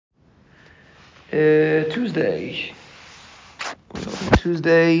Tuesday,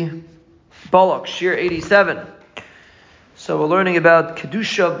 Balak, Shiur 87. So we're learning about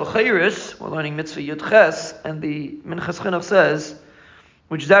Kedusha B'cheiris. We're learning Mitzvah Yudches, and the Minchas Chinuch says,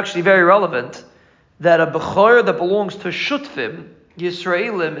 which is actually very relevant, that a Bechor that belongs to Shutfim,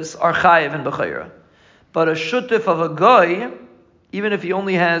 Yisraelim, is Archayev in Bechora. But a Shutif of a Goy, even if he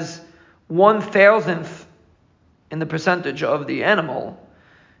only has 1,000th in the percentage of the animal,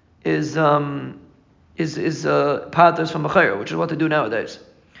 is paters from Bechora, which is what they do nowadays.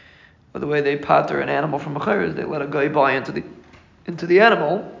 But the way they pater an animal from Bechora is they let a guy buy into the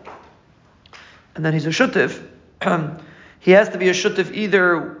animal, and then he's a shutif. He has to be a shutif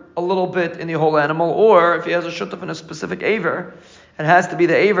either a little bit in the whole animal, or if he has a shutif in a specific aver, it has to be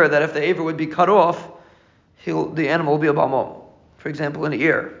the aver that if the aver would be cut off, the animal will be a balmom. For example, in the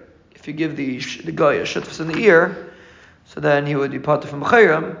ear. If you give the guy a shutif in the ear, so then he would be pater from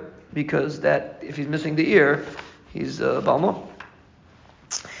Bechora, because that if he's missing the ear, he's a balmom.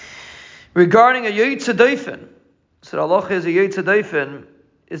 Regarding a Yotze Dofen, so the halacha is a Yotze Dofen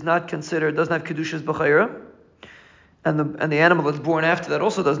is not considered, doesn't have Kedushas Bechora, and the animal that's born after that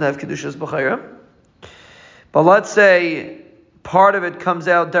also doesn't have Kedushas Bechora. But let's say part of it comes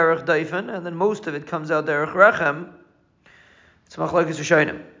out derech Dofen, and then most of it comes out derech Rechem, it's machlokes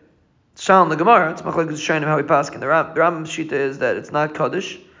Rishonim. It's shal in the Gemara, it's machlokes Rishonim how we paskin. The Rambam's shita is that it's not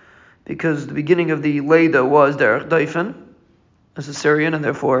Kaddish, because the beginning of the Leda was derech Dofen, as a Syrian, and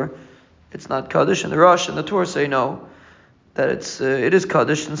therefore it's not Kaddish, and the Rosh and the Torah say no, that it is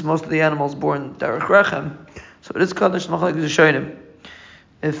Kaddish, since most of the animals born derech Rechem, so it is Kaddish, machlokes Rishonim,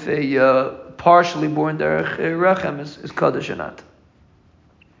 if a partially born derech Rechem is Kaddish or not.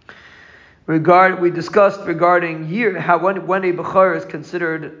 We discussed regarding year, how when a Bechor is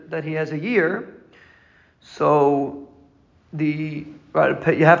considered that he has a year, so you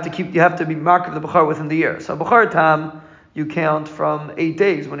have to be marked of the Bechor within the year. So Bechor Tam, you count from 8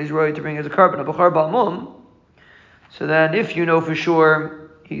 days when he's ready to bring as a carbon, a Bechor Balmum. So then if you know for sure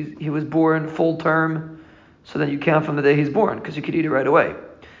he was born full term, so then you count from the day he's born, because you could eat it right away.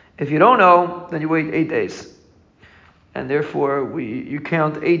 If you don't know, then you wait 8 days. And therefore you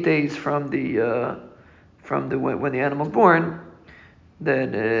count 8 days from when the animal's born,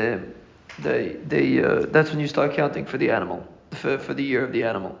 then that's when you start counting for the animal, for the year of the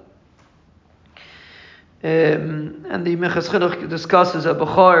animal. And the Minchas Chinuch discusses a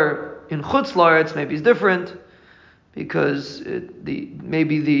Bechor in Chutz La'aretz maybe is different, because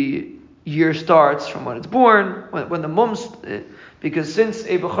maybe the year starts from when it's born, when the mums, because since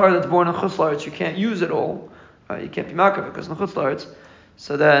a Bechor that's born in Chutz La'aretz, you can't use it all, right? You can't be makav because in Chutz La'aretz,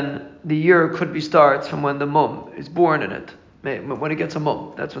 so then the year starts from when the mum is born in it. When it gets a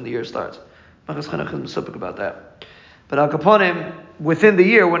mum, that's when the year starts. Minchas Chinuch is mesupik about that. But al kaponim, within the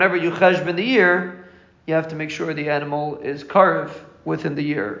year, whenever you cheshbon in the year, you have to make sure the animal is karv within the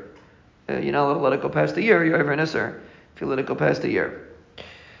year. You're not allowed to let it go past the year, you're over an isser if you let it go past the year.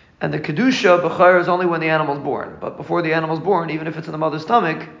 And the Kedusha Bechor is only when the animal is born. But before the animal is born, even if it's in the mother's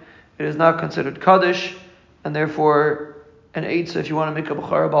stomach, it is not considered Kaddish, and therefore an Eitzah, if you want to make a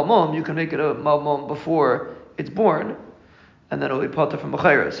Bechor Balmum, you can make it a Balmum before it's born, and then it'll be pater from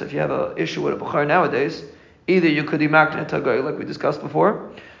Bechora. So if you have an issue with a Bechor nowadays, either you could imakne it tagay, like we discussed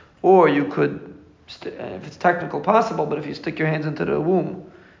before, or you could, if it's technical possible, but if you stick your hands into the womb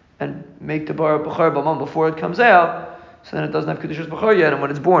and make the Bechor Balmum before it comes out, so then it doesn't have Kedushas Bechor yet, and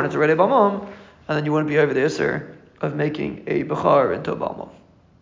when it's born, it's already a Balmum, and then you wouldn't be over the Isser of making a Bechor into a Balmum.